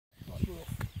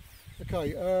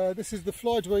Okay, this is the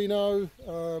Quadrino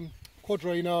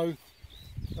Quadrino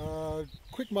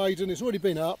quick maiden. It's already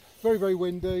been up, very, very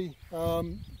windy.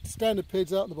 Standard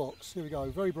PIDs out in the box. Here we go,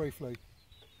 very briefly.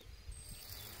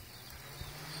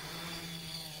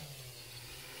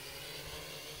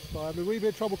 So I'm having a wee bit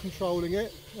of trouble controlling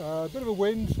it. A bit of a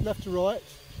wind, left to right.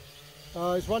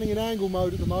 It's running in angle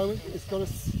mode at the moment. It's got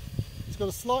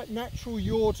a slight natural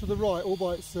yaw to the right all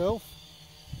by itself.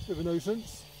 It's a bit of a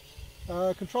nuisance.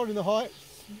 Controlling the height,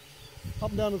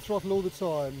 up and down the throttle all the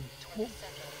time.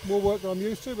 More work than I'm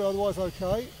used to, but otherwise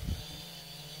okay.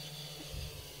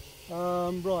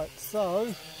 Right,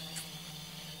 so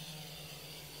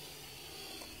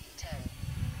 10,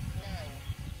 9,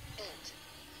 8,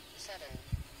 7,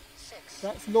 6.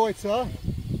 That's loiter, 4,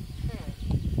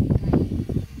 3,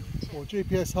 2, or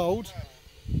GPS hold.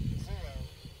 1,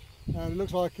 0. And it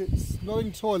looks like it's not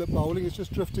in toilet bowling, it's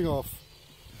just drifting off.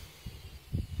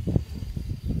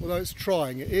 Although it's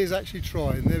trying, it is actually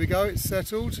trying. There we go, it's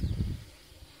settled.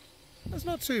 That's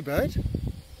not too bad.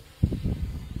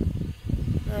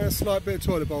 A slight bit of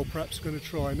toilet bowl perhaps going to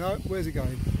try. No, where's it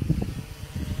going?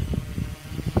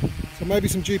 So maybe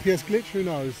some GPS glitch, who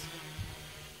knows?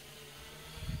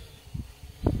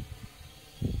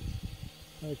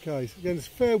 Okay, so again, it's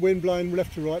fair wind blowing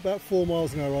left to right, about 4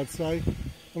 miles an hour I'd say.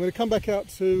 I'm going to come back out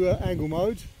to angle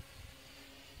mode.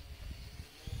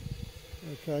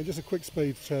 Okay, just a quick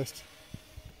speed test.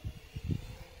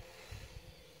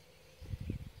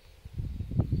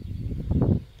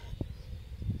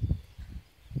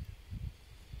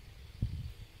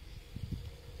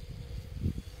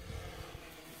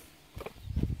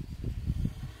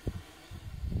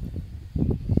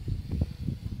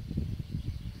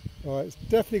 Right, it's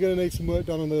definitely going to need some work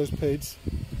done on those PIDs.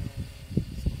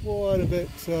 It's quite a bit,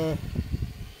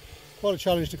 quite a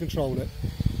challenge to control it.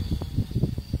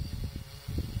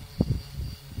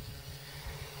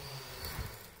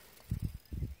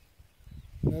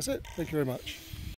 That's it. Thank you very much.